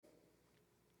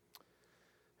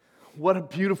What a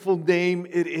beautiful name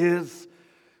it is.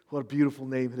 What a beautiful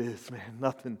name it is, man.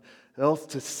 Nothing else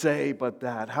to say but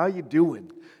that. How you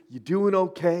doing? You doing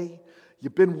okay?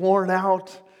 You've been worn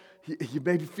out? You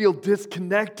maybe feel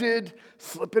disconnected,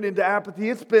 slipping into apathy.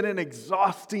 It's been an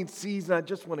exhausting season. I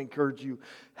just want to encourage you,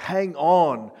 hang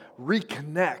on,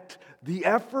 reconnect. The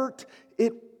effort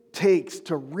it takes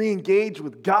to re-engage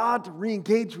with God, to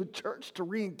re-engage with church, to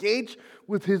re-engage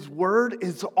with His Word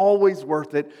is always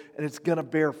worth it, and it's going to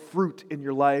bear fruit in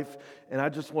your life. And I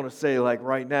just want to say, like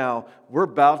right now, we're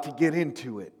about to get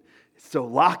into it. So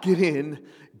lock it in,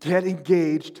 get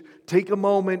engaged, take a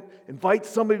moment, invite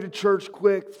somebody to church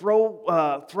quick,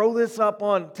 throw this up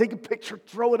on, take a picture,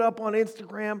 throw it up on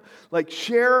Instagram, like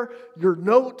share your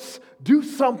notes, do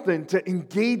something to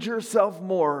engage yourself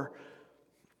more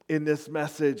in this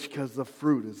message, because the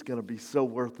fruit is going to be so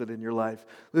worth it in your life.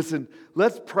 Listen,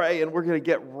 let's pray, and we're going to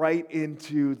get right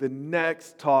into the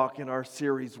next talk in our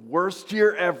series, Worst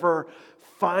Year Ever,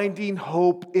 Finding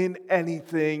Hope in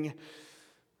Anything.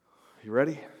 You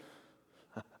ready?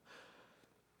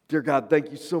 Dear God,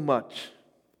 thank you so much.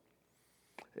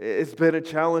 It's been a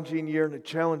challenging year and a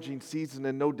challenging season,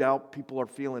 and no doubt people are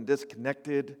feeling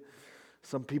disconnected.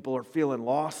 Some people are feeling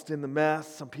lost in the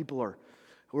mess. Some people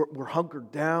we're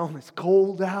hunkered down. It's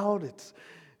cold out.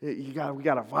 We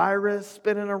got a virus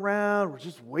spinning around. We're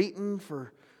just waiting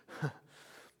for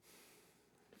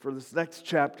this next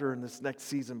chapter and this next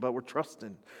season. But we're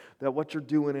trusting that what you're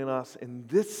doing in us in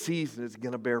this season is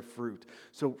going to bear fruit.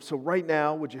 So right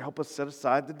now, would you help us set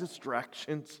aside the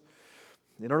distractions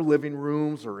in our living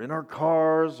rooms or in our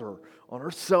cars or on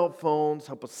our cell phones?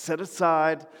 Help us set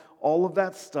aside all of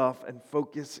that stuff and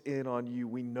focus in on you.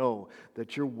 We know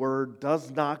that your word does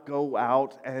not go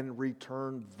out and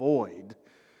return void.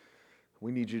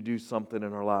 We need you to do something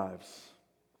in our lives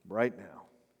right now.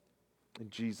 In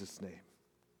Jesus' name,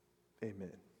 amen.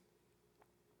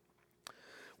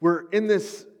 We're in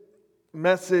this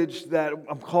message that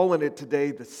I'm calling it today,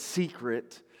 The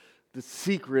Secret. The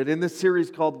Secret. In this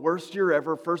series called Worst Year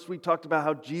Ever, first we talked about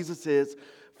how Jesus is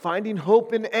finding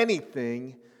hope in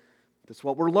anything. That's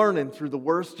what we're learning through the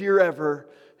worst year ever.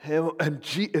 And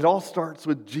it all starts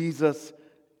with Jesus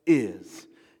is.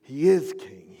 He is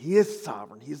King. He is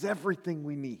sovereign. He is everything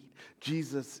we need.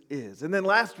 Jesus is. And then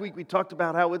last week we talked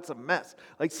about how it's a mess.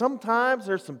 Like sometimes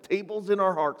there's some tables in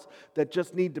our hearts that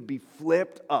just need to be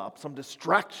flipped up. Some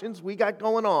distractions we got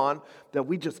going on that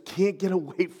we just can't get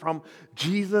away from.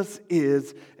 Jesus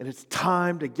is. And it's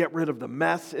time to get rid of the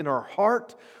mess in our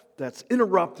heart that's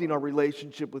interrupting our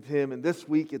relationship with Him. And this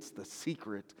week, it's the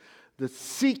secret. The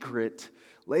secret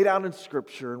laid out in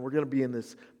Scripture. And we're going to be in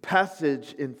this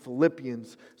passage in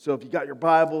Philippians. So if you got your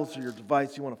Bibles or your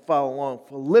device, you want to follow along.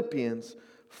 Philippians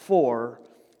 4,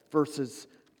 verses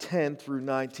 10 through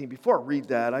 19. Before I read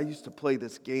that, I used to play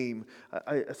this game.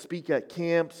 I speak at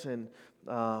camps and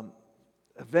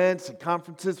events and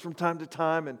conferences from time to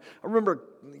time. And I remember,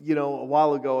 a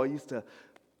while ago, I used to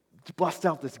bust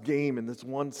out this game in this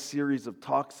one series of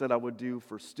talks that I would do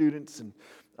for students, and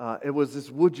it was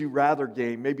this Would You Rather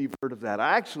game. Maybe you've heard of that.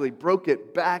 I actually broke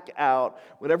it back out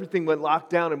when everything went locked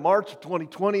down in March of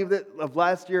 2020 of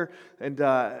last year, and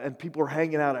people were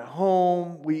hanging out at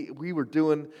home. We were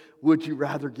doing Would You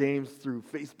Rather games through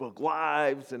Facebook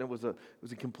Lives, and it was a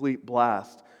complete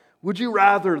blast. Would You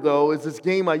Rather, though, is this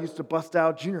game I used to bust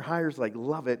out. Junior hires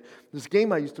love it. This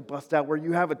game I used to bust out where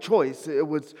you have a choice.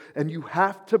 And you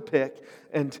have to pick,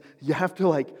 and you have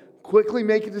to quickly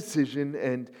make a decision.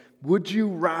 And would you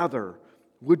rather?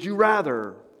 Would you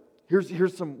rather?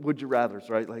 Here's some would you rathers,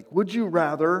 right? Would you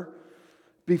rather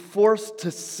be forced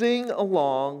to sing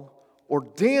along or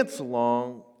dance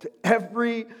along to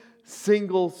every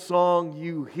single song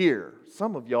you hear?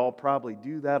 Some of y'all probably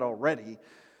do that already.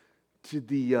 To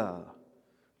the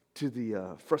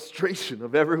frustration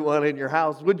of everyone in your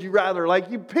house. Would you rather,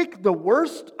 you pick the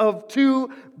worst of two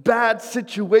bad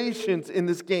situations in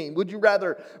this game? Would you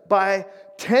rather buy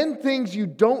 10 things you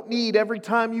don't need every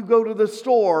time you go to the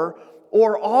store,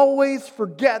 or always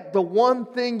forget the one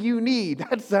thing you need?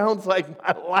 That sounds like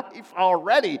my life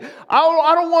already.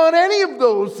 I don't want any of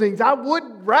those things. I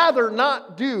would rather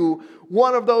not do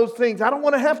one of those things. I don't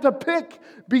want to have to pick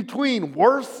between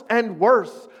worse and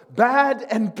worse, bad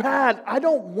and bad. I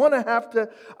don't want to have to.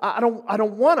 I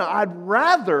don't want to. I'd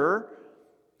rather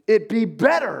it be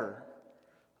better.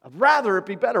 I'd rather it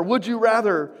be better. Would you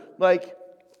rather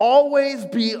always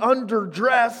be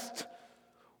underdressed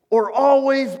or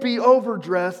always be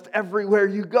overdressed everywhere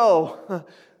you go?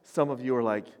 Some of you are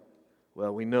like,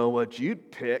 well, we know what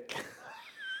you'd pick.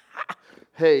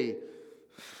 Hey,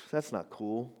 that's not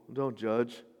cool. Don't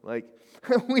judge.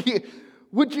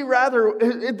 Would you rather,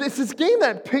 this is a game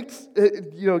that picks,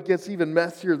 gets even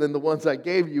messier than the ones I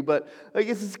gave you, but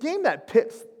it's this game that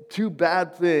pits two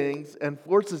bad things and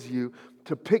forces you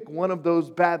to pick one of those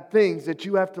bad things that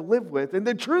you have to live with. And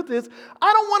the truth is,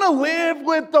 I don't want to live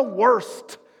with the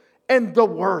worst and the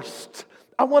worst.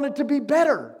 I want it to be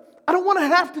better. I don't want to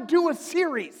have to do a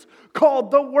series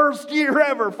called The Worst Year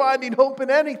Ever, Finding Hope in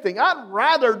Anything. I'd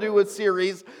rather do a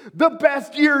series, The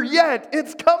Best Year Yet.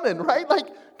 It's coming, right?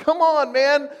 Come on,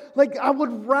 man. I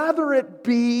would rather it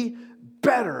be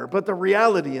better. But the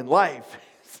reality in life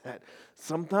is that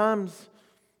sometimes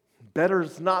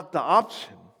better's not the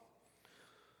option.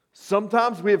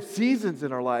 Sometimes we have seasons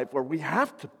in our life where we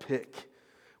have to pick,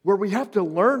 where we have to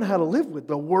learn how to live with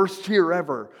the worst year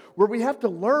ever, where we have to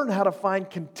learn how to find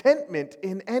contentment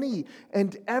in any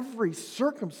and every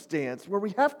circumstance, where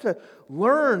we have to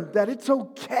learn that it's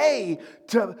okay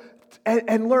to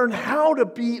and learn how to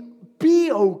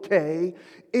be okay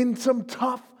in some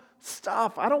tough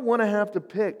stuff. I don't want to have to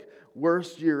pick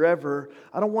worst year ever.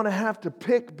 I don't want to have to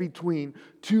pick between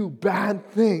two bad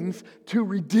things, two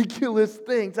ridiculous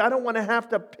things. I don't want to have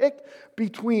to pick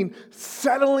between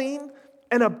settling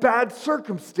and a bad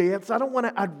circumstance.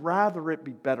 I'd rather it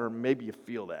be better. Maybe you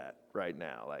feel that right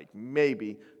now.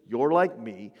 Maybe you're like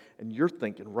me and you're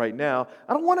thinking right now,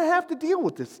 I don't want to have to deal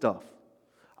with this stuff.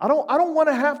 I don't want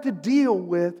to have to deal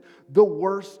with the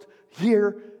worst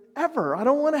year ever. I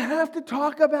don't want to have to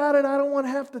talk about it. I don't want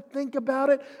to have to think about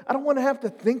it. I don't want to have to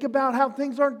think about how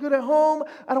things aren't good at home.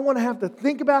 I don't want to have to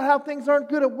think about how things aren't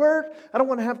good at work. I don't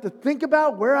want to have to think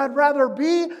about where I'd rather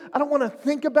be. I don't want to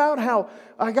think about how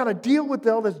I got to deal with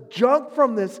all this junk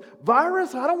from this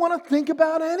virus. I don't want to think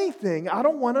about anything. I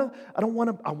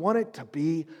want it to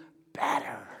be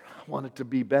better. I want it to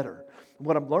be better.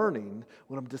 What I'm learning,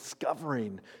 what I'm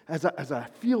discovering, as I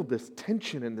feel this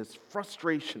tension and this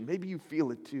frustration, maybe you feel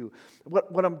it too.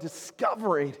 What I'm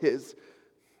discovering is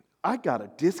I got to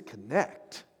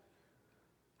disconnect.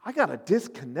 I got to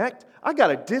disconnect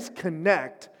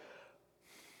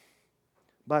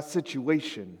my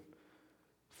situation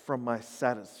from my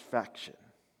satisfaction.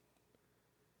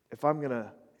 If I'm going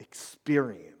to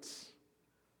experience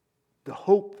the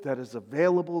hope that is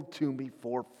available to me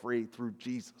for free through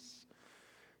Jesus,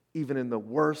 even in the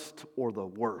worst or the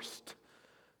worst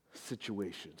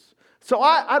situations. So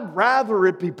I'd rather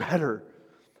it be better,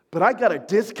 but I got to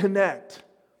disconnect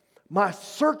my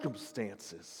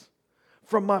circumstances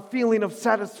from my feeling of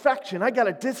satisfaction. I got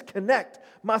to disconnect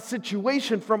my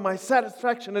situation from my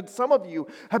satisfaction. And some of you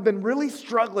have been really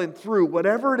struggling through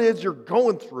whatever it is you're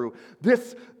going through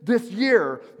this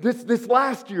year, this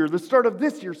last year, the start of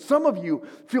this year. Some of you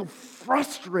feel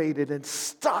frustrated and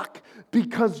stuck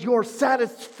because your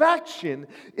satisfaction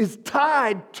is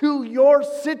tied to your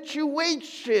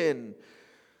situation.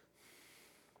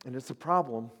 And it's a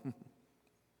problem.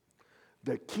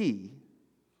 The key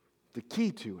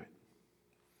to it,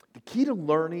 the key to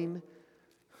learning,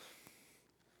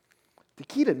 the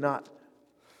key to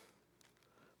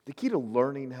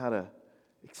learning how to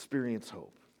experience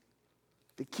hope,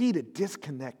 the key to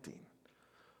disconnecting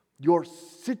your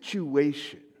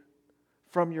situation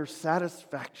from your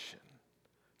satisfaction,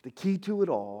 the key to it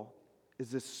all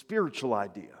is this spiritual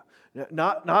idea.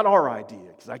 Not our idea,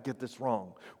 because I get this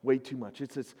wrong way too much.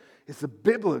 It's a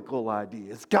biblical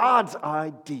idea. It's God's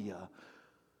idea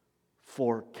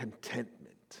for contentment.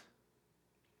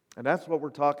 And that's what we're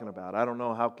talking about. I don't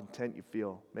know how content you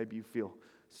feel. Maybe you feel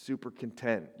super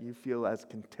content. You feel as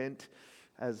content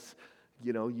as,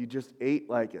 you just ate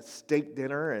like a steak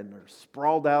dinner and are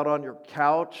sprawled out on your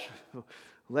couch,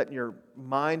 letting your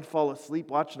mind fall asleep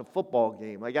watching a football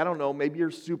game. I don't know, maybe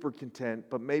you're super content,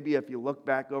 but maybe if you look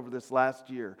back over this last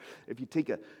year, if you take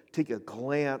a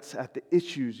glance at the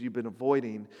issues you've been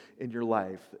avoiding in your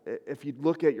life, if you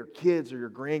look at your kids or your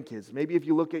grandkids, maybe if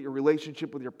you look at your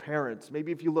relationship with your parents,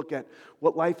 maybe if you look at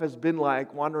what life has been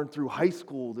like wandering through high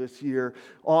school this year,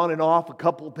 on and off a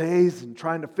couple days and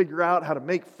trying to figure out how to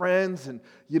make friends and,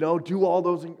 do all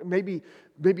those, maybe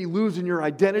losing your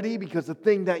identity because the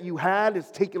thing that you had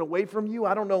is taken away from you.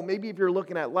 I don't know, maybe if you're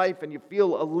looking at life and you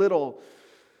feel a little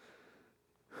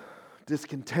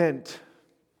discontent,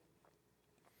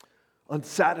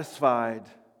 unsatisfied,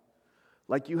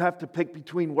 like you have to pick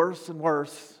between worse and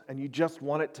worse and you just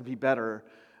want it to be better,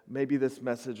 maybe this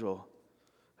message will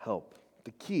help.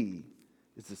 The key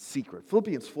is the secret.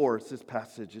 Philippians 4 is this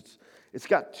passage. It's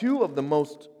got two of the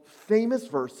most famous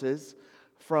verses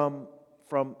from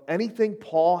anything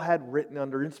Paul had written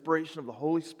under inspiration of the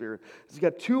Holy Spirit. It's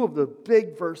got two of the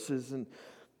big verses, and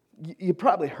you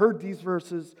probably heard these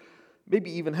verses, maybe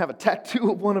even have a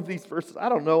tattoo of one of these verses. I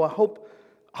don't know. I hope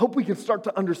I hope we can start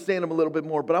to understand them a little bit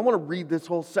more, but I want to read this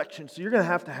whole section, so you're going to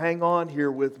have to hang on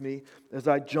here with me as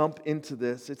I jump into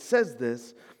this. It says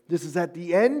this is at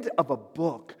the end of a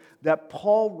book that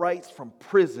Paul writes from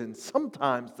prison.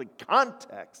 Sometimes the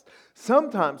context,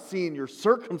 sometimes seeing your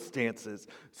circumstances,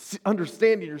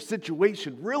 understanding your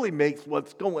situation really makes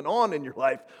what's going on in your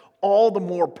life all the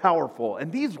more powerful.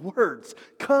 And these words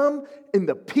come in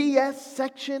the PS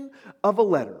section of a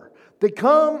letter. They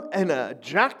come in a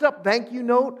jacked up thank you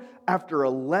note after a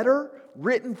letter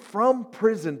written from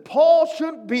prison. Paul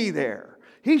shouldn't be there.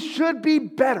 He should be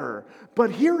better. But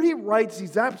here he writes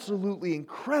these absolutely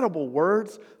incredible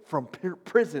words from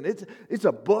prison. It's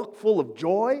a book full of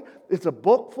joy. It's a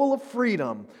book full of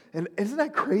freedom. And isn't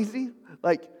that crazy?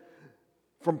 Like,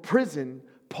 from prison,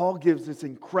 Paul gives this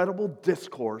incredible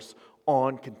discourse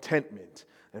on contentment.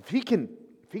 And if he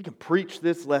can preach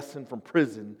this lesson from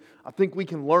prison, I think we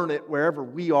can learn it wherever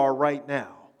we are right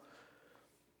now.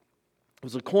 It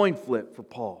was a coin flip for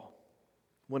Paul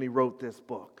when he wrote this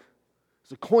book.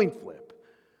 It's a coin flip.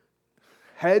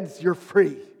 Heads, you're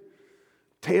free.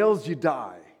 Tails, you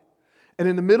die. And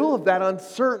in the middle of that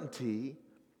uncertainty,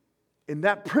 in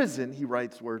that prison, he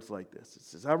writes words like this. It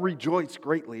says, I rejoice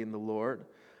greatly in the Lord.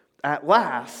 At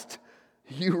last,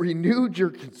 you renewed your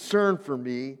concern for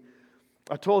me.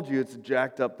 I told you it's a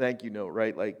jacked up thank you note,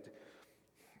 right? Like,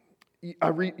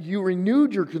 you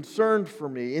renewed your concern for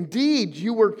me. Indeed,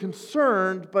 you were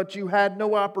concerned, but you had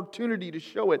no opportunity to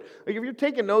show it. Like, if you're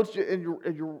taking notes and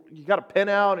you got a pen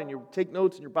out and you take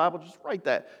notes in your Bible, just write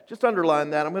that. Just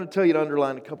underline that. I'm going to tell you to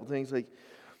underline a couple things. Like,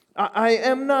 I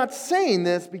am not saying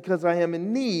this because I am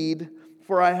in need,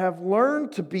 for I have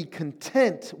learned to be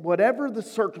content, whatever the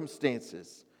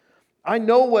circumstances. I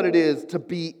know what it is to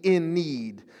be in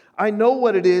need. I know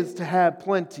what it is to have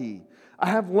plenty. I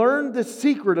have learned the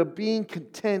secret of being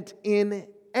content in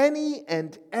any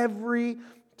and every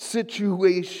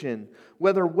situation,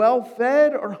 whether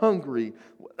well-fed or hungry,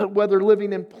 whether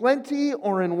living in plenty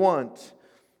or in want.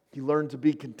 He learned to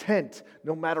be content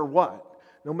no matter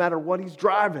what he's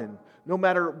driving, no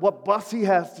matter what bus he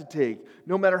has to take,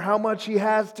 no matter how much he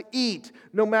has to eat,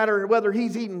 no matter whether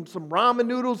he's eating some ramen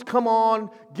noodles, come on,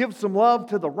 give some love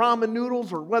to the ramen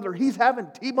noodles, or whether he's having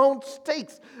T-bone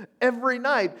steaks every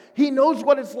night. He knows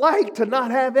what it's like to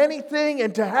not have anything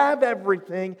and to have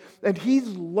everything, and he's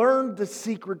learned the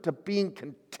secret to being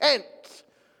content,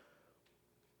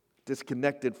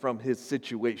 disconnected from his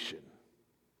situation.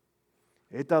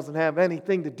 It doesn't have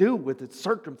anything to do with its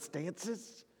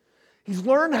circumstances. He's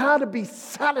learned how to be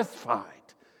satisfied.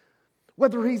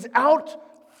 Whether he's out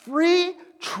free,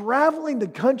 traveling the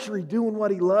country, doing what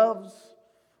he loves,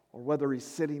 or whether he's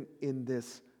sitting in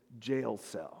this jail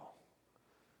cell.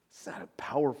 Is that a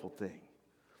powerful thing?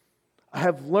 I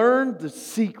have learned the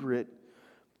secret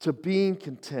to being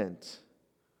content.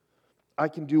 I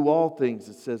can do all things,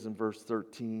 it says in verse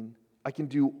 13. I can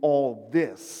do all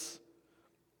this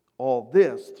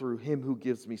through him who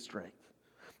gives me strength.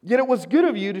 Yet it was good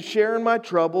of you to share in my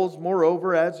troubles.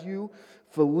 Moreover, as you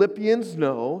Philippians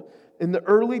know, in the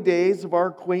early days of our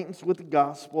acquaintance with the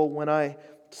gospel, when I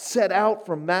set out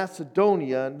from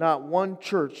Macedonia, not one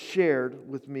church shared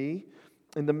with me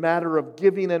in the matter of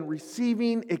giving and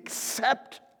receiving,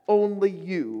 except only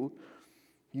you.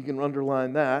 You can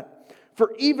underline that.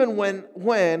 For even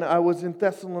when I was in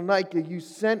Thessalonica, you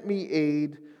sent me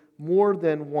aid more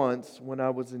than once when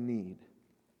I was in need.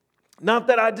 Not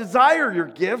that I desire your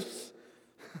gifts.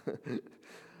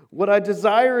 What I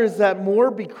desire is that more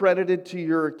be credited to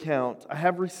your account. I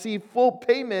have received full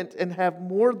payment and have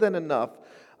more than enough.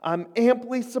 I'm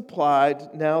amply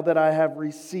supplied now that I have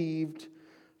received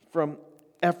from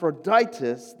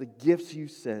Epaphroditus the gifts you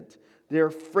sent. They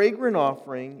are fragrant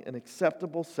offering, an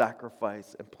acceptable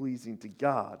sacrifice, and pleasing to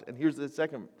God. And here's the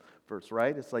second verse,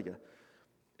 right? It's like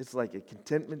a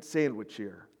contentment sandwich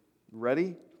here.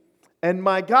 Ready? And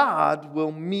my God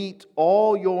will meet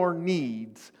all your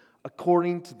needs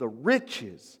according to the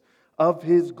riches of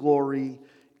his glory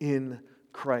in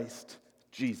Christ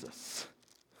Jesus.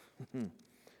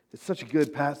 It's such a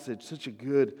good passage, such a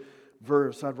good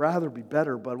verse. I'd rather be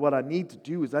better, but what I need to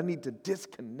do is I need to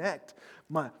disconnect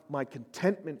my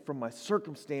contentment from my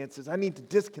circumstances. I need to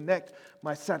disconnect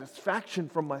my satisfaction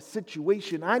from my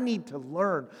situation. I need to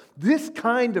learn this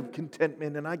kind of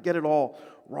contentment, and I get it all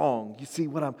wrong. You see,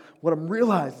 what I'm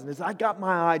realizing is I got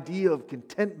my idea of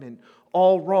contentment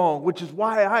all wrong, which is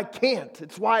why I can't.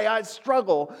 It's why I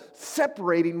struggle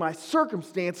separating my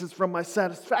circumstances from my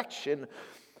satisfaction,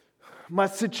 my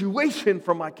situation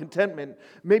from my contentment.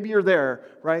 Maybe you're there,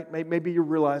 right? Maybe you're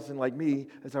realizing, like me,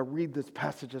 as I read this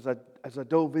passage, as I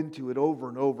dove into it over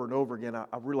and over and over again, I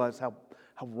realized how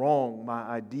wrong my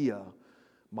idea,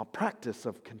 my practice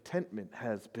of contentment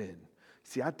has been,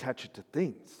 see, I attach it to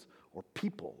things or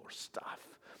people or stuff.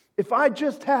 If I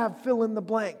just have fill in the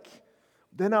blank,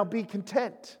 then I'll be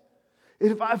content.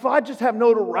 If I just have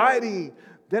notoriety,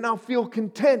 then I'll feel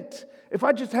content. If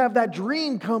I just have that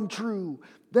dream come true,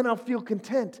 then I'll feel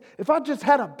content. If I just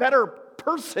had a better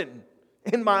person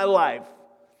in my life,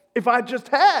 if I just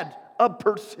had a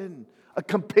person, a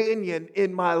companion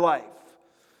in my life,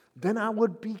 then I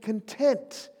would be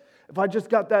content. If I just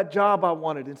got that job I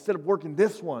wanted, instead of working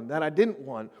this one that I didn't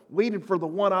want, waiting for the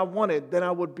one I wanted, then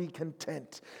I would be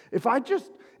content. If I just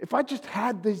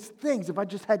had these things, if I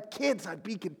just had kids, I'd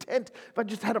be content. If I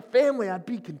just had a family, I'd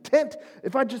be content.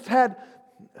 If I just had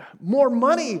more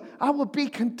money, I would be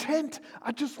content.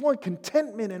 I just want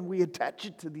contentment, and we attach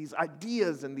it to these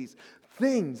ideas and these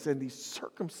things and these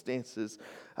circumstances.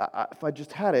 If I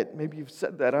just had it, maybe you've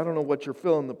said that. I don't know what your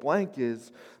fill in the blank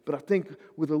is, but I think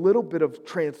with a little bit of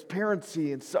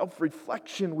transparency and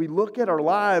self-reflection, we look at our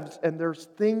lives and there's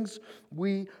things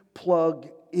we plug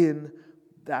in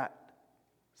that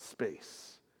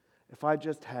space. If I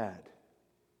just had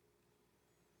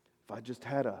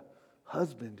a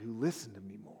husband who listened to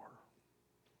me more,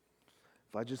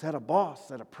 if I just had a boss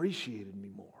that appreciated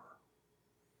me more,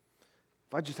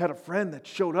 if I just had a friend that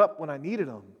showed up when I needed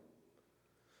them,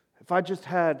 if I just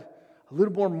had a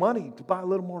little more money to buy a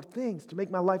little more things, to make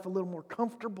my life a little more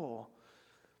comfortable,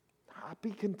 I'd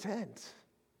be content.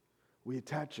 We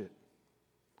attach it.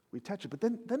 But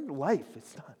then life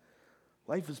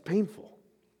is painful.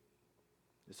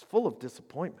 It's full of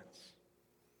disappointments.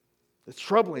 It's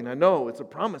troubling, I know. It's a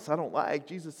promise I don't like.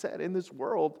 Jesus said, in this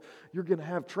world, you're going to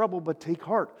have trouble, but take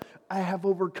heart. I have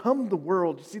overcome the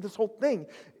world. You see, this whole thing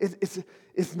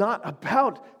is not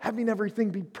about having everything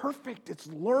be perfect. It's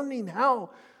learning how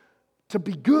to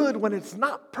be good when it's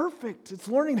not perfect. It's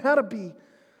learning how to be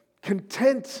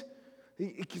content.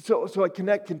 So I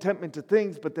connect contentment to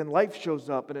things, but then life shows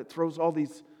up and it throws all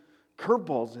these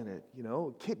curveballs in it. You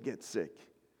know, a kid gets sick.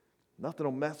 Nothing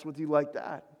will mess with you like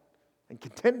that. And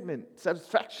contentment,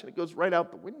 satisfaction, it goes right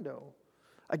out the window.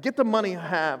 I get the money I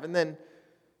have, and then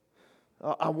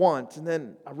I want, and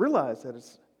then I realize that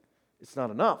it's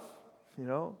not enough, you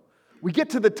know. We get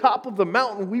to the top of the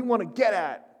mountain we want to get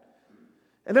at,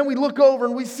 and then we look over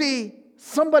and we see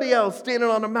somebody else standing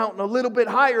on a mountain a little bit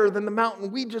higher than the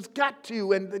mountain we just got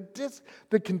to, and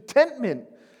the contentment,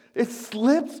 it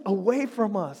slips away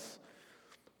from us.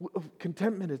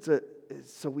 Contentment,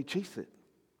 so we chase it.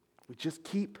 We just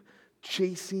keep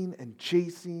chasing and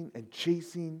chasing and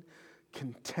chasing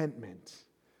contentment,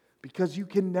 because you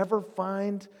can never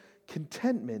find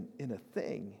contentment in a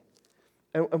thing.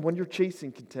 And when you're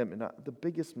chasing contentment, the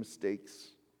biggest mistakes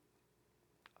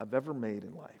I've ever made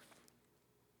in life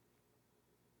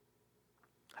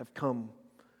have come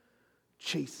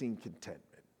chasing contentment.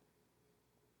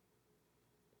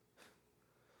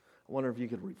 I wonder if you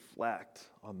could reflect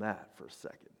on that for a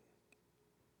second.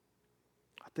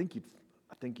 I think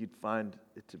you'd find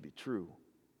it to be true.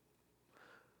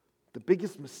 The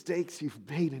biggest mistakes you've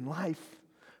made in life,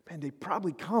 man, they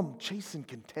probably come chasing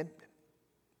contentment.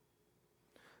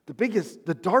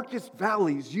 The darkest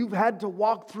valleys you've had to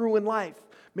walk through in life,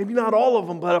 maybe not all of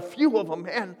them, but a few of them,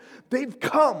 man, they've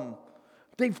come.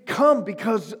 They've come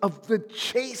because of the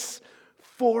chase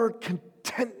for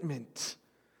contentment.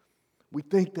 We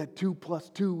think that 2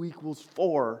 + 2 =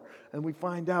 4, and we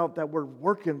find out that we're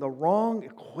working the wrong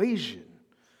equation.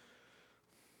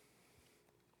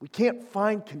 We can't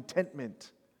find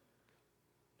contentment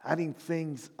adding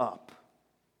things up.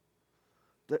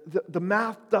 The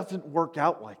math doesn't work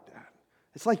out like that.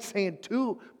 It's like saying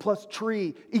 2 +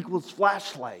 tree =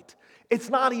 flashlight. It's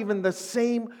not even the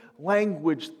same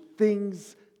language.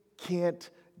 Things can't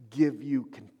give you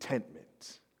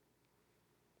contentment.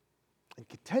 And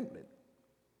contentment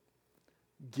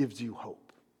gives you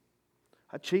hope.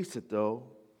 I chase it though.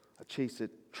 I chase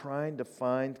it trying to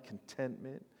find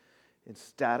contentment in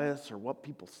status or what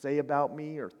people say about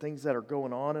me or things that are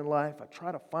going on in life. I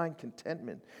try to find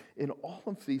contentment in all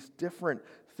of these different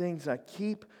things. I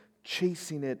keep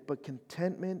chasing it, but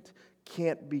contentment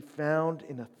can't be found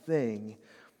in a thing,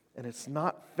 and it's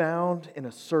not found in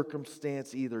a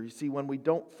circumstance either. You see, when we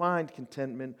don't find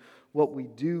contentment, what we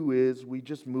do is we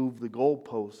just move the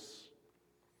goalposts.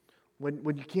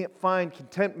 When you can't find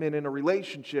contentment in a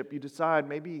relationship, you decide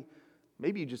maybe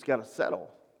you just got to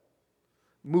settle.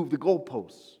 Move the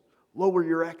goalposts. Lower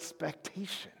your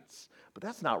expectations. But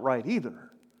that's not right either.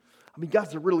 I mean,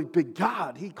 God's a really big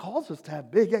God. He calls us to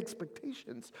have big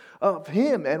expectations of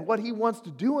Him and what He wants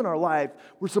to do in our life.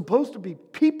 We're supposed to be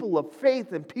people of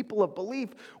faith and people of belief.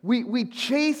 We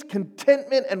chase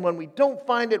contentment, and when we don't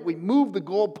find it, we move the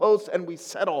goalposts and we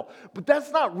settle. But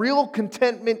that's not real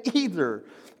contentment either.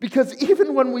 Because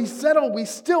even when we settle, we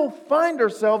still find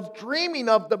ourselves dreaming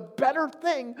of the better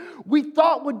thing we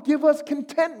thought would give us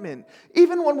contentment.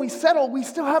 Even when we settle, we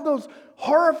still have those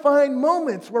horrifying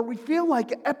moments where we feel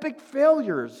like epic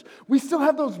failures. We still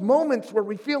have those moments where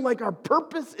we feel like our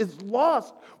purpose is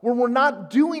lost, where we're not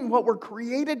doing what we're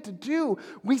created to do.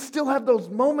 We still have those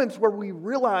moments where we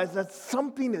realize that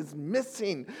something is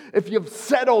missing. If you've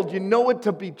settled, you know it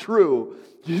to be true.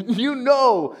 You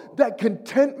know that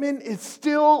contentment is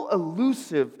still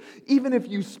elusive, even if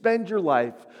you spend your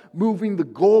life moving the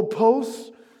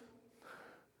goalposts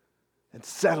and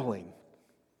settling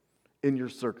in your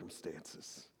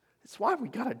circumstances. It's why we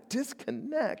got to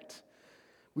disconnect.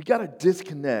 We got to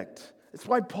disconnect. It's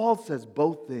why Paul says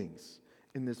both things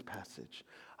in this passage.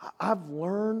 I've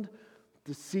learned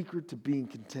the secret to being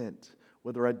content,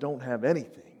 whether I don't have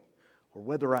anything or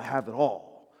whether I have it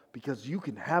all, because you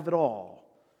can have it all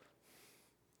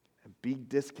and be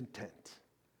discontent.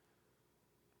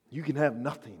 You can have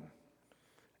nothing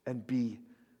and be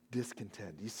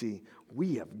discontent. You see,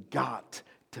 we have got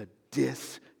to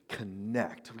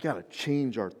disconnect. We got to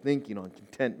change our thinking on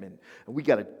contentment, and we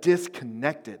got to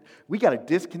disconnect it. We got to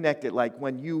disconnect it like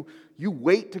when you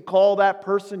wait to call that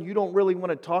person you don't really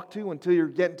want to talk to until you're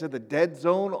getting to the dead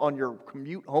zone on your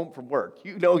commute home from work.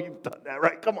 You know you've done that,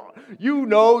 right? Come on. You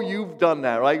know you've done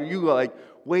that, right? You like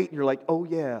wait, and you're like, oh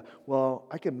yeah, well,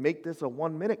 I can make this a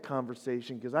 1-minute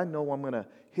conversation because I know I'm going to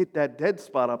hit that dead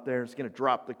spot up there and it's going to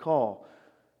drop the call.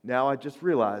 Now I just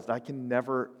realized I can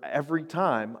never, every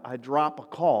time I drop a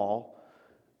call,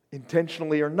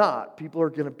 intentionally or not, people are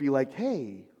going to be like,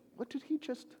 hey, what did he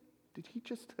just,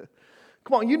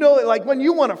 come on, you know, like when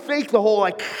you want to fake the whole,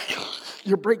 like,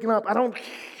 you're breaking up, I don't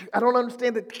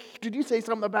understand it. Did you say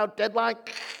something about deadline?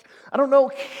 I don't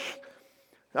know.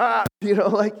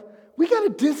 Like, we got to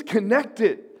disconnect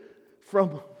it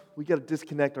from, we got to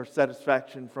disconnect our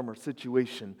satisfaction from our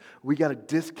situation. We got to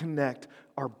disconnect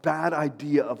our bad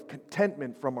idea of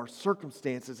contentment from our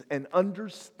circumstances and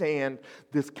understand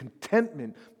this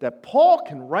contentment that Paul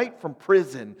can write from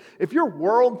prison. If your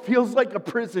world feels like a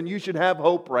prison, you should have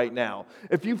hope right now.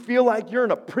 If you feel like you're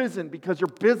in a prison because your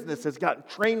business has gotten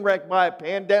train wrecked by a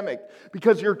pandemic,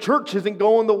 because your church isn't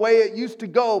going the way it used to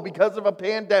go because of a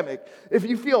pandemic, if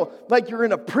you feel like you're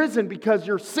in a prison because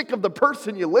you're sick of the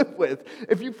person you live with,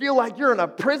 if you feel like you're in a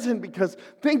prison because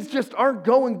things just aren't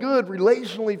going good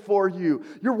relationally for you,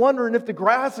 you're wondering if the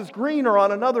grass is greener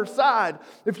on another side,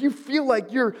 if you feel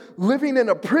like you're living in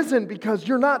a prison because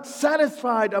you're not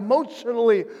satisfied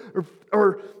emotionally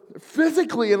or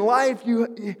physically in life,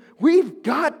 we've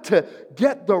got to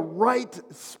get the right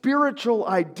spiritual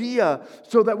idea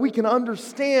so that we can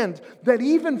understand that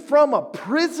even from a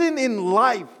prison in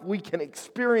life, we can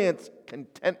experience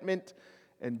contentment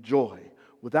and joy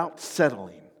without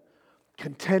settling.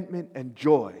 Contentment and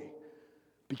joy.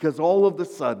 Because all of a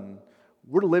sudden,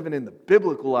 we're living in the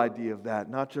biblical idea of that,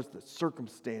 not just the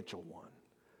circumstantial one.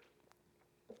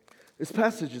 This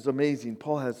passage is amazing.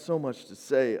 Paul has so much to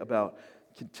say about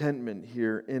contentment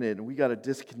here in it, and we got to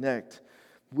disconnect.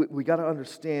 We got to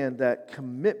understand that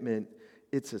commitment,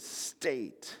 it's a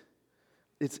state.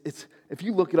 It's if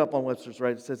you look it up on Webster's,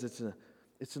 right, it says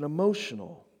it's an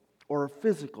emotional or a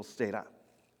physical state.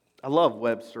 I love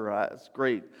Webster. It's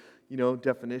great,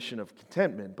 definition of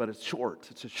contentment, but it's short.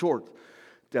 It's a short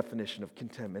definition of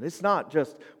contentment. It's not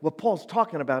just, what Paul's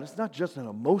talking about, it's not just an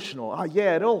emotional,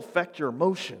 it'll affect your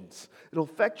emotions. It'll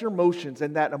affect your emotions,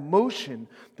 and that emotion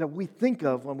that we think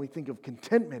of when we think of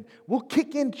contentment will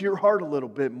kick into your heart a little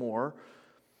bit more.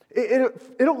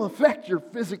 It'll affect your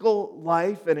physical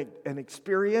life and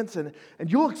experience, and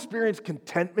you'll experience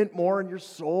contentment more in your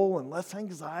soul and less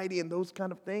anxiety and those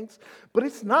kind of things. But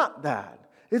it's not that.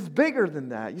 It's bigger than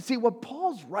that. You see, what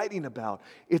Paul's writing about,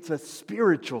 it's a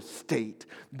spiritual state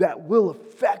that will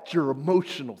affect your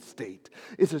emotional state.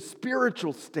 It's a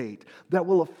spiritual state that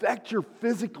will affect your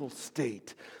physical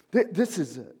state.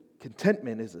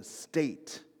 Contentment is a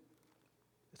state.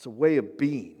 It's a way of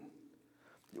being.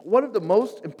 One of the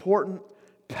most important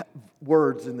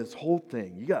words in this whole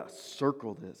thing, you got to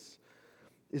circle this,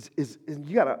 is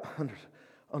you got to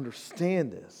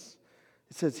understand this.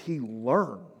 It says he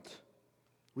learned.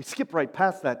 We skip right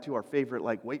past that to our favorite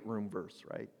weight room verse,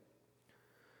 right?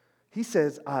 He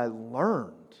says, I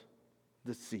learned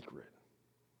the secret.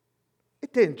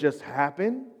 It didn't just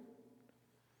happen.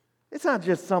 It's not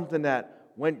just something that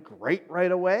went great right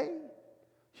away.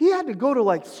 He had to go to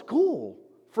like school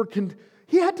for,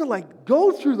 he had to like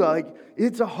go through the, like,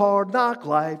 it's a hard knock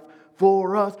life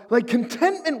for us. Like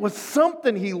contentment was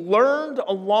something he learned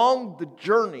along the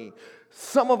journey.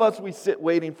 Some of us, we sit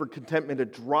waiting for contentment to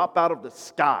drop out of the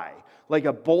sky like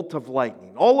a bolt of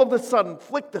lightning. All of a sudden,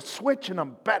 flick the switch and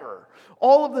I'm better.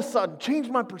 All of a sudden, change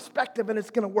my perspective and it's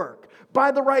going to work.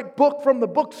 Buy the right book from the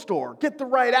bookstore. Get the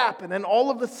right app, and then all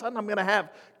of a sudden I'm going to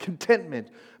have contentment.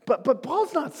 But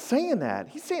Paul's not saying that.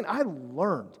 He's saying, I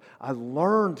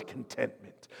learned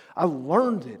contentment. I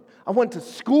learned it. I went to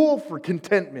school for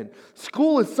contentment.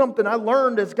 School is something I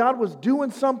learned as God was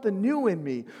doing something new in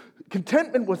me.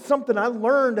 Contentment was something I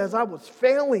learned as I was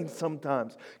failing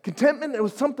sometimes. Contentment, it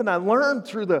was something I learned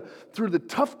through the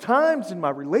tough times in my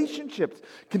relationships.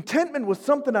 Contentment was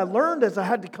something I learned as I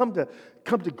had to come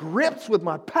to grips with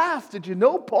my past. Did you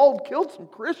know Paul killed some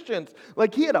Christians?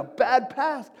 Like he had a bad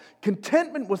past.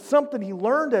 Contentment was something he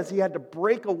learned as he had to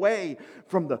break away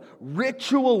from the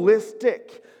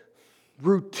ritualistic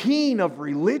routine of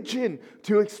religion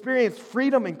to experience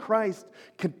freedom in Christ.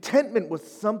 Contentment was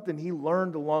something he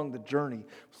learned along the journey,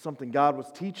 something God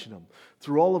was teaching him.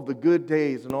 Through all of the good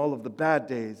days and all of the bad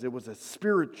days, it was a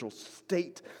spiritual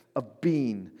state of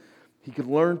being. He could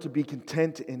learn to be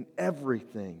content in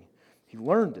everything. He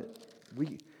learned it.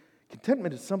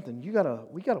 Contentment is something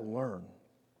we gotta learn.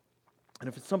 And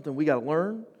if it's something we gotta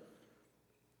learn,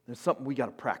 then it's something we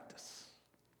gotta practice.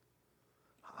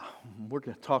 We're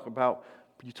going to talk about,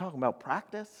 you talking about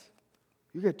practice?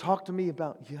 You're going to talk to me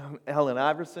about Allen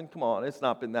Iverson? Come on, it's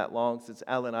not been that long since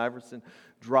Allen Iverson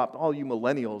dropped. All you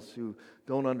millennials who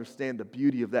don't understand the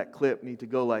beauty of that clip need to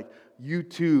go like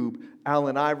YouTube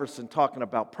Allen Iverson talking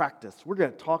about practice. We're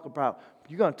going to talk about,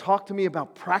 you're going to talk to me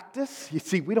about practice? You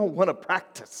see, we don't want to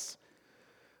practice.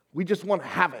 We just want to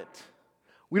have it.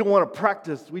 We don't want to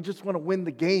practice. We just want to win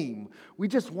the game. We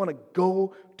just want to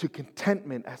go to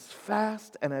contentment as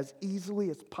fast and as easily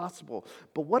as possible.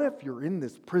 But what if you're in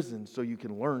this prison so you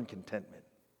can learn contentment?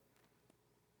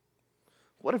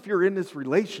 What if you're in this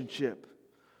relationship?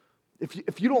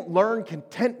 If you don't learn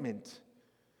contentment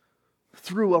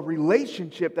through a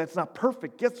relationship that's not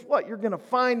perfect, guess what? You're going to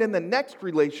find in the next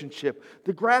relationship,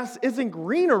 the grass isn't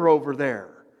greener over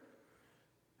there.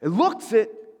 It looks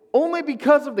it. Only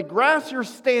because of the grass you're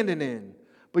standing in.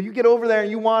 But you get over there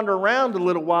and you wander around a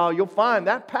little while, you'll find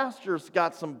that pasture's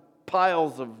got some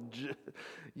piles of,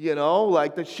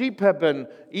 like the sheep have been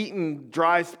eating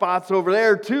dry spots over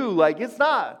there too. Like it's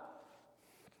not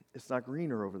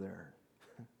greener over there.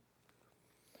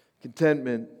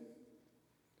 Contentment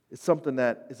is something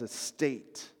that is a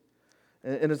state.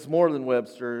 And it's more than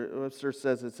Webster. Webster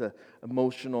says it's an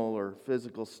emotional or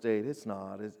physical state. It's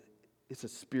not. It's a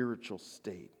spiritual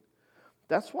state.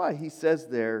 That's why he says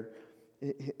there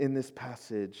in this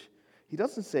passage, he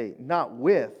doesn't say not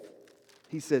with,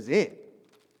 he says in.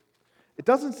 It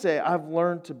doesn't say I've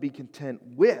learned to be content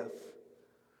with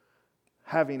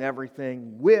having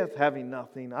everything, with having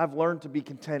nothing. I've learned to be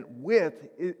content with,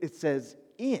 it says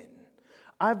in.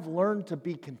 I've learned to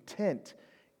be content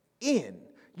in.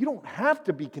 You don't have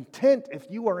to be content if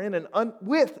you are in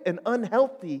with an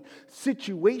unhealthy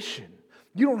situation.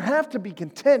 You don't have to be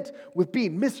content with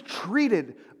being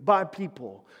mistreated by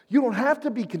people. You don't have to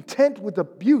be content with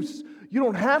abuse. You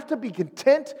don't have to be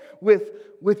content with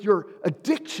your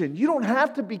addiction. You don't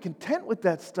have to be content with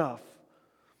that stuff.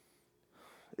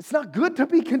 It's not good to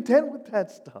be content with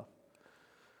that stuff.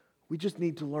 We just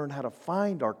need to learn how to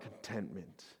find our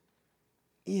contentment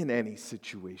in any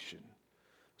situation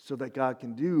so that God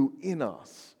can do in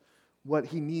us what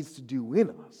He needs to do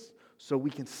in us so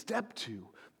we can step to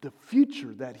the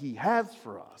future that He has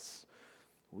for us.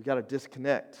 We got to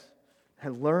disconnect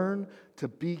and learn to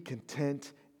be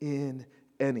content in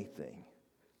anything.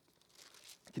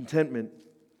 Contentment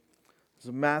is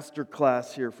a master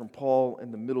class here from Paul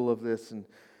in the middle of this, and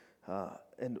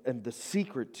the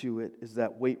secret to it is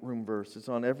that weight room verse. It's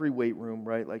on every weight room,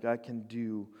 right? Like I can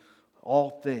do all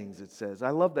things, it says.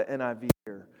 I love the NIV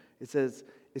here. It says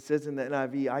in the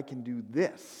NIV, I can do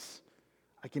this.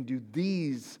 I can do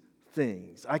these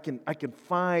things. I can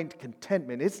find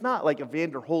contentment. It's not like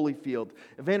Evander Holyfield.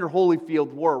 Evander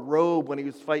Holyfield wore a robe when he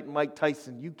was fighting Mike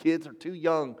Tyson. You kids are too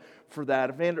young for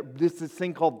that. This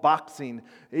thing called boxing.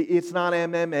 It's not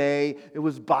MMA. It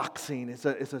was boxing. It's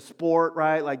a sport,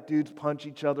 right? Like dudes punch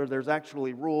each other. There's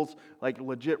actually rules, like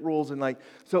legit rules, and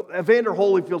so Evander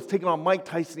Holyfield's taking on Mike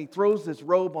Tyson. He throws this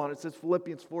robe on. It says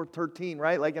Philippians 4:13,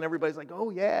 right? Like, and everybody's like,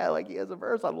 oh yeah, like he has a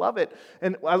verse. I love it,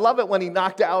 and I love it when he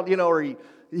knocked out, or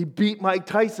he beat Mike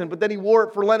Tyson, but then he wore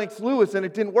it for Lennox Lewis and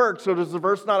it didn't work. So does the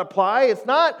verse not apply? It's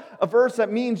not a verse that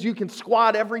means you can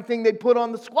squat everything they put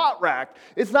on the squat rack.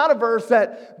 It's not a verse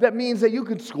that means that you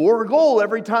can score a goal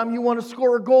every time you want to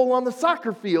score a goal on the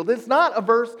soccer field. It's not a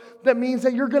verse that means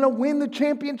that you're going to win the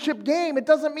championship game. It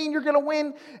doesn't mean you're going to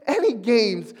win any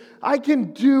games. I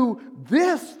can do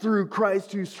this through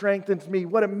Christ who strengthens me.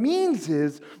 What it means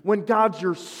is when God's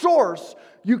your source,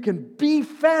 you can be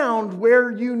found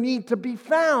where you need to be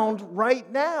found right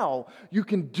now. You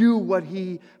can do what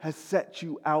He has set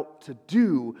you out to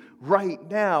do right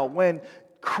now. When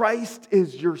Christ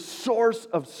is your source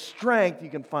of strength, you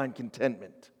can find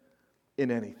contentment in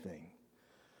anything.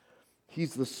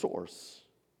 He's the source.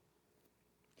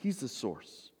 He's the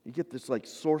source. You get this like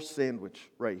source sandwich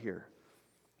right here.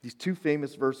 These two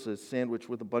famous verses sandwiched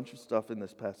with a bunch of stuff in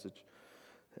this passage.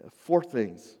 4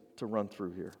 things to run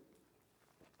through here.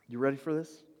 You ready for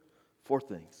this? 4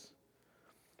 things.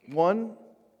 1,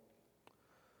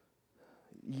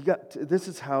 this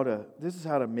is how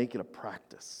to make it a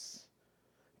practice.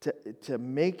 To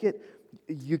make it,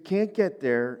 you can't get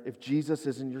there if Jesus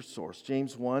isn't your source.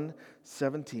 James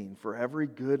 1:17, for every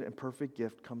good and perfect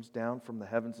gift comes down from the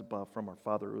heavens above, from our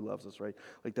Father who loves us, right?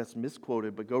 Like that's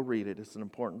misquoted, but go read it. It's an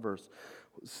important verse.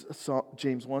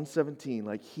 James 1:17,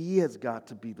 like He has got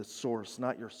to be the source,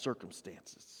 not your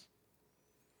circumstances.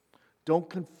 Don't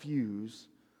confuse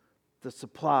the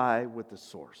supply with the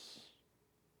source.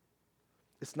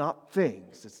 It's not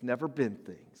things. It's never been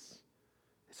things.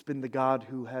 It's been the God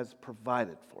who has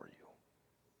provided for you.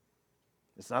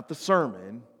 It's not the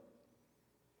sermon.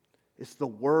 It's the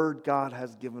word God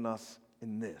has given us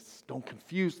in this. Don't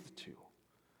confuse the two.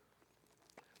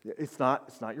 It's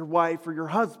not your wife or your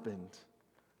husband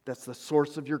that's the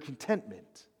source of your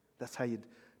contentment. That's how you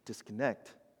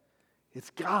disconnect.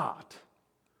 It's God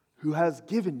who has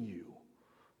given you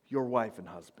your wife and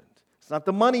husband. It's not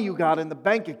the money you got in the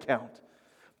bank account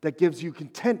that gives you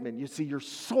contentment. You see, your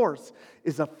source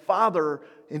is a Father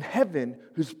in heaven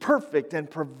who's perfect and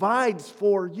provides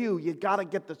for you. You got to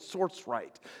get the source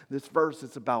right. This verse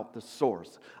is about the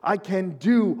source. I can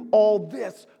do all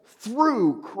this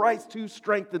through Christ who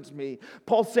strengthens me.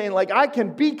 Paul's saying, like, I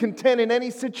can be content in any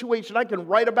situation. I can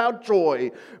write about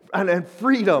joy and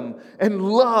freedom and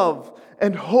love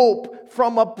and hope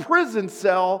from a prison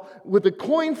cell with a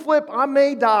coin flip. I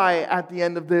may die at the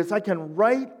end of this. I can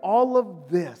write all of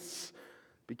this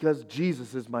because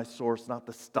Jesus is my source, not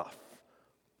the stuff.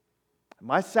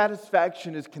 My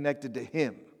satisfaction is connected to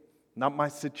Him, not my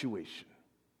situation.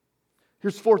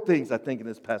 Here's 4 things I think in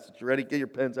this passage. You ready? Get your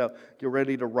pens out. Get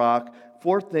ready to rock.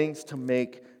 4 things to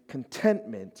make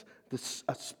contentment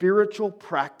a spiritual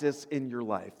practice in your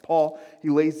life. Paul, he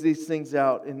lays these things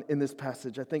out in this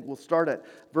passage. I think we'll start at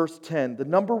verse 10. The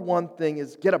number 1 thing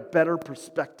is get a better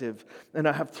perspective. And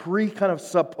I have 3 kind of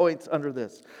subpoints under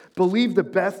this. Believe the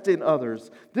best in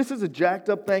others. This is a jacked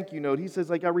up thank you note. He says,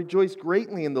 like, I rejoice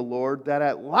greatly in the Lord that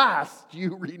at last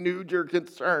you renewed your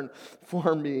concern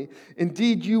for me.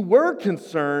 Indeed, you were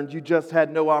concerned. You just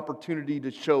had no opportunity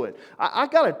to show it. I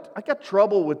got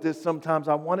trouble with this sometimes.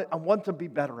 I want to be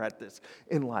better at this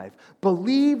in life.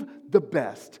 Believe the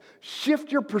best.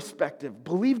 Shift your perspective.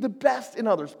 Believe the best in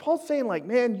others. Paul's saying, like,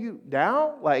 man, you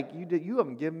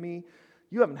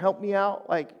haven't helped me out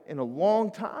like in a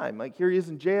long time. Like, here he is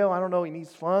in jail. I don't know. He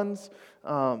needs funds.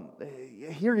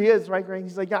 Here he is, right?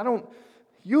 He's like,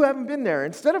 you haven't been there.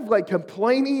 Instead of like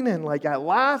complaining and like at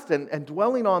last and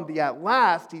dwelling on the at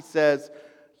last, he says,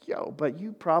 but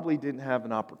you probably didn't have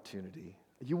an opportunity.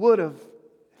 You would have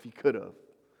if you could have.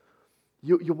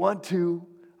 You want to.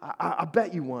 I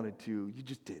bet you wanted to. You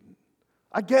just didn't.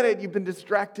 I get it. You've been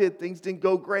distracted. Things didn't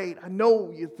go great. I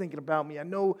know you're thinking about me. I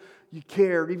know you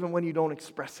cared even when you don't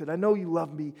express it. I know you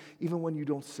love me even when you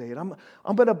don't say it. I'm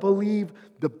going to believe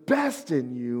the best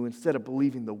in you instead of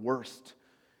believing the worst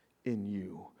in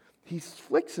you. He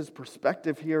flicks his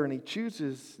perspective here and he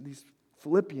chooses these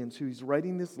Philippians who he's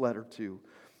writing this letter to.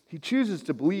 He chooses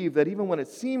to believe that even when it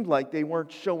seemed like they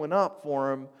weren't showing up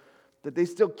for him, that they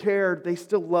still cared, they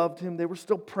still loved him, they were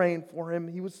still praying for him,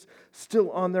 he was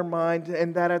still on their mind,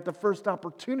 and that at the first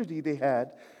opportunity they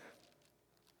had,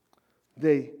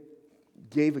 they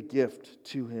gave a gift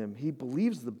to him. He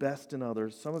believes the best in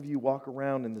others. Some of you walk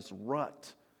around in this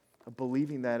rut of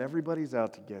believing that everybody's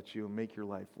out to get you and make your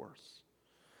life worse.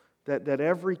 That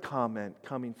every comment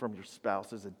coming from your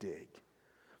spouse is a dig.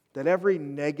 That every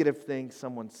negative thing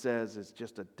someone says is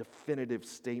just a definitive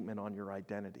statement on your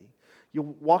identity.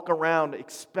 You walk around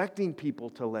expecting people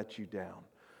to let you down.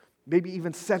 Maybe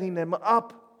even setting them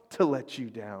up to let you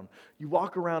down. You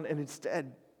walk around and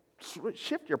instead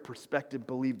shift your perspective,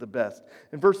 believe the best.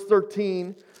 In verse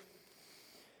 13,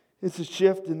 it's a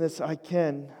shift in this I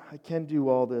can do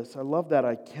all this. I love that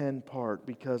I can part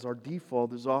because our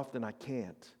default is often I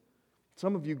can't.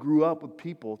 Some of you grew up with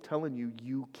people telling you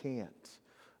you can't.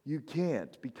 You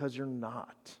can't because you're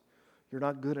not. You're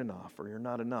not good enough or you're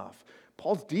not enough.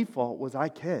 Paul's default was I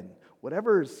can.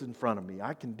 Whatever is in front of me,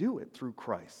 I can do it through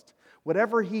Christ.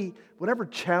 Whatever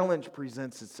challenge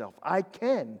presents itself, I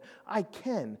can.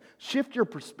 Shift your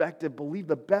perspective, believe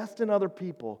the best in other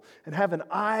people, and have an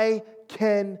I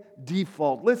can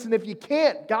default. Listen, if you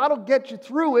can't, God will get you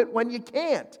through it when you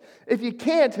can't. If you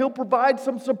can't, He'll provide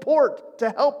some support to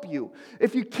help you.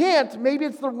 If you can't, maybe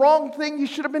it's the wrong thing you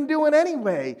should have been doing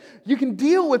anyway. You can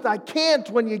deal with I can't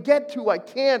when you get to I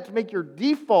can't. Make your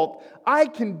default, I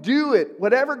can do it.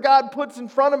 Whatever God puts in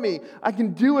front of me, I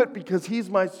can do it because He's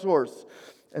my source.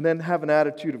 And then have an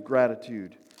attitude of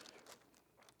gratitude.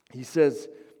 He says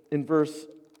in verse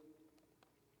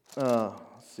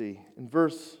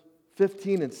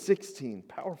 15 and 16,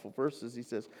 powerful verses, he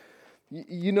says,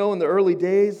 in the early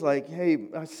days, hey,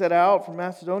 I set out from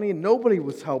Macedonia, nobody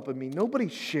was helping me. Nobody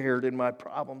shared in my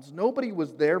problems. Nobody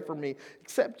was there for me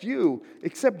except you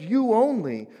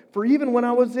only. For even when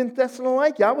I was in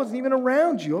Thessalonica, I wasn't even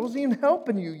around you. I wasn't even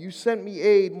helping you. You sent me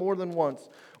aid more than once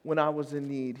when I was in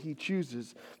need. He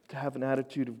chooses to have an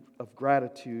attitude of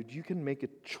gratitude. You can make a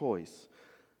choice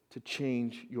to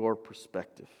change your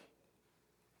perspective.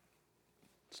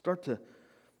 Start to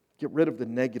get rid of the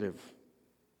negative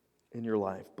in your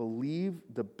life. Believe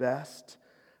the best.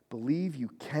 Believe you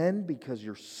can because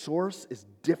your source is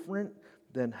different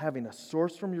than having a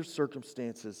source from your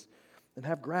circumstances. And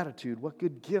have gratitude. What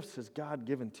good gifts has God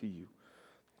given to you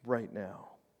right now?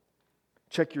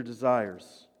 Check your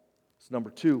desires. It's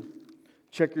number 2.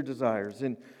 Check your desires.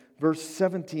 In verse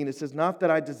 17, it says, not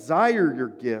that I desire your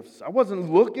gifts. I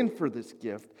wasn't looking for this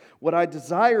gift. What I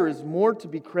desire is more to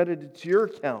be credited to your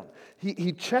account.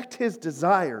 He checked his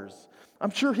desires. I'm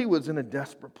sure he was in a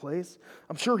desperate place.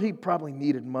 I'm sure he probably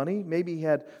needed money. Maybe he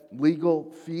had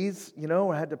legal fees,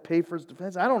 had to pay for his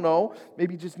defense. I don't know.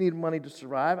 Maybe he just needed money to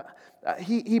survive.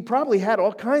 He probably had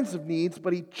all kinds of needs,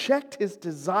 but he checked his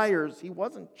desires. He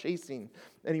wasn't chasing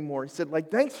anymore. He said,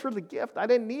 thanks for the gift. I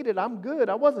didn't need it. I'm good.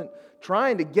 I wasn't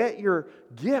trying to get your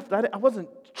gift. I wasn't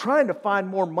trying to find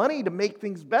more money to make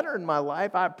things better in my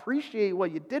life. I appreciate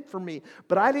what you did for me,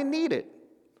 but I didn't need it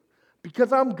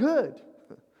because I'm good.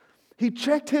 He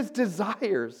checked his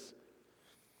desires.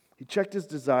 He checked his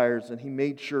desires and he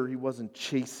made sure he wasn't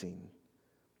chasing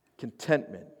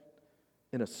contentment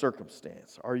in a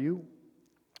circumstance. Are you?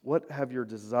 What do your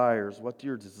desires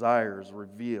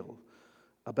reveal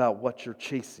about what you're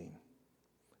chasing?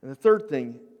 And the third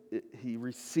thing he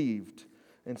received,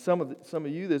 and some of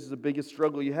you, this is the biggest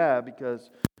struggle you have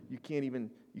because you can't even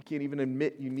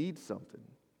admit you need something.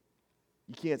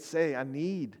 You can't say, I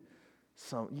need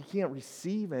something. You can't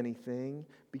receive anything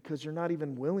because you're not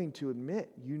even willing to admit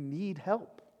you need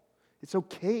help. It's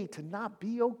okay to not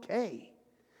be okay.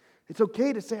 It's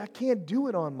okay to say, I can't do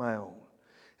it on my own.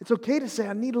 It's okay to say,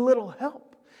 I need a little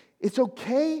help. It's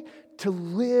okay to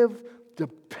live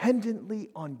dependently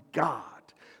on God.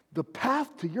 The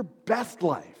path to your best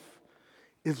life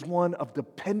is one of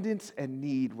dependence and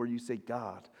need where you say,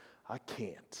 God, I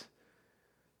can't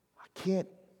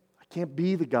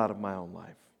be the God of my own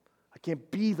life. I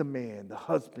can't be the man, the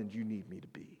husband you need me to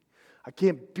be. I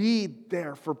can't be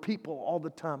there for people all the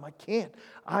time. I can't.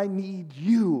 I need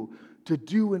you to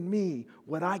do in me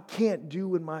what I can't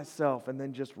do in myself and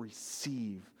then just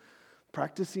receive.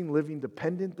 Practicing living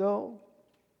dependent, though,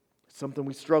 is something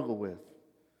we struggle with.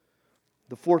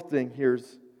 The fourth thing here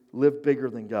is live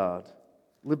bigger than God.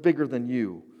 Live bigger than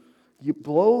you. You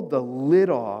blow the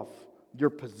lid off your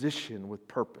position with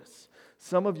purpose.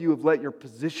 Some of you have let your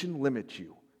position limit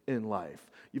you in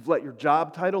life. You've let your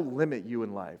job title limit you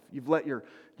in life. You've let your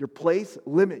place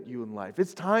limit you in life.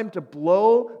 It's time to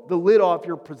blow the lid off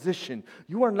your position.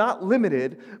 You are not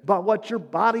limited by what your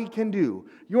body can do.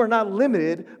 You are not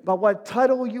limited by what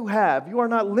title you have. You are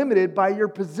not limited by your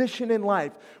position in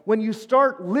life. When you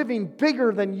start living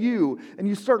bigger than you and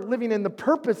you start living in the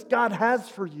purpose God has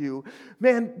for you,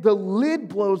 man, the lid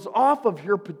blows off of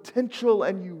your potential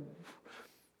and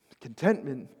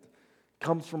contentment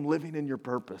comes from living in your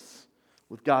purpose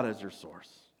with God as your source.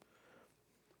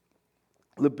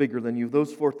 Live bigger than you.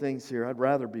 Those four things here, I'd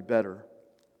rather be better.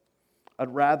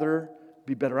 I'd rather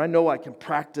be better. I know I can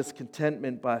practice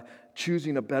contentment by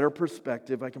choosing a better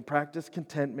perspective. I can practice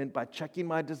contentment by checking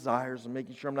my desires and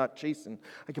making sure I'm not chasing.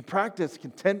 I can practice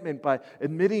contentment by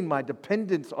admitting my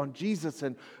dependence on Jesus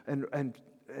and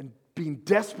being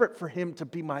desperate for Him to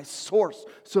be my source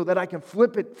so that I can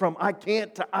flip it from I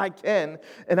can't to I can.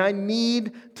 And I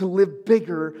need to live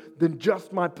bigger than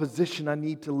just my position. I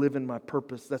need to live in my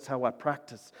purpose. That's how I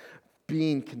practice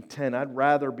being content. I'd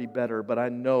rather be better, but I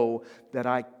know that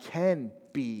I can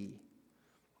be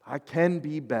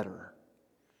better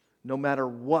no matter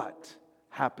what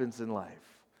happens in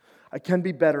life. I can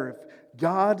be better if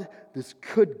God, this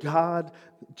good God,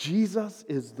 Jesus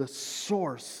is the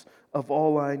source of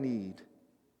all I need.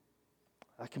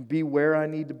 I can be where I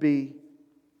need to be.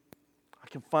 I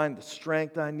can find the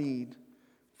strength I need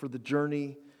for the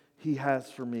journey He has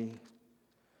for me.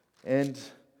 And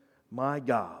my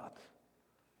God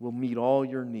will meet all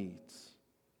your needs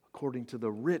according to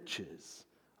the riches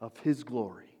of His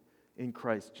glory in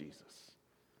Christ Jesus.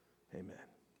 Amen.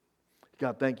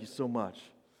 God, thank you so much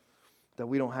that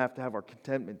we don't have to have our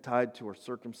contentment tied to our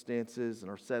circumstances and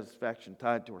our satisfaction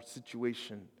tied to our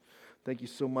situation. Thank you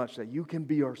so much that you can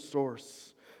be our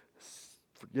source.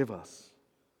 Forgive us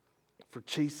for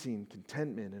chasing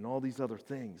contentment and all these other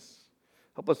things.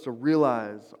 Help us to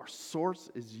realize our source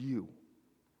is you.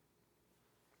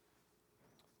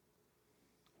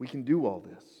 We can do all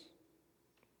this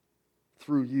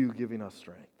through you giving us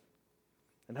strength.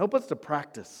 And help us to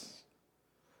practice.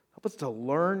 Help us to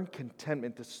learn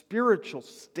contentment, the spiritual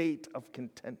state of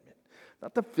contentment.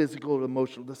 Not the physical or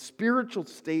emotional, the spiritual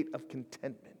state of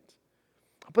contentment.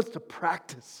 Help us to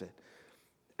practice it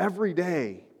every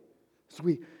day so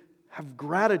we have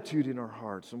gratitude in our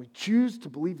hearts and we choose to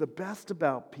believe the best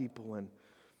about people and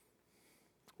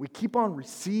we keep on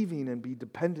receiving and be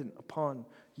dependent upon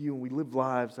you and we live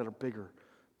lives that are bigger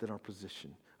than our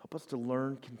position. Help us to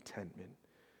learn contentment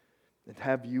and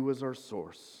have you as our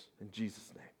source. In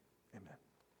Jesus' name, amen.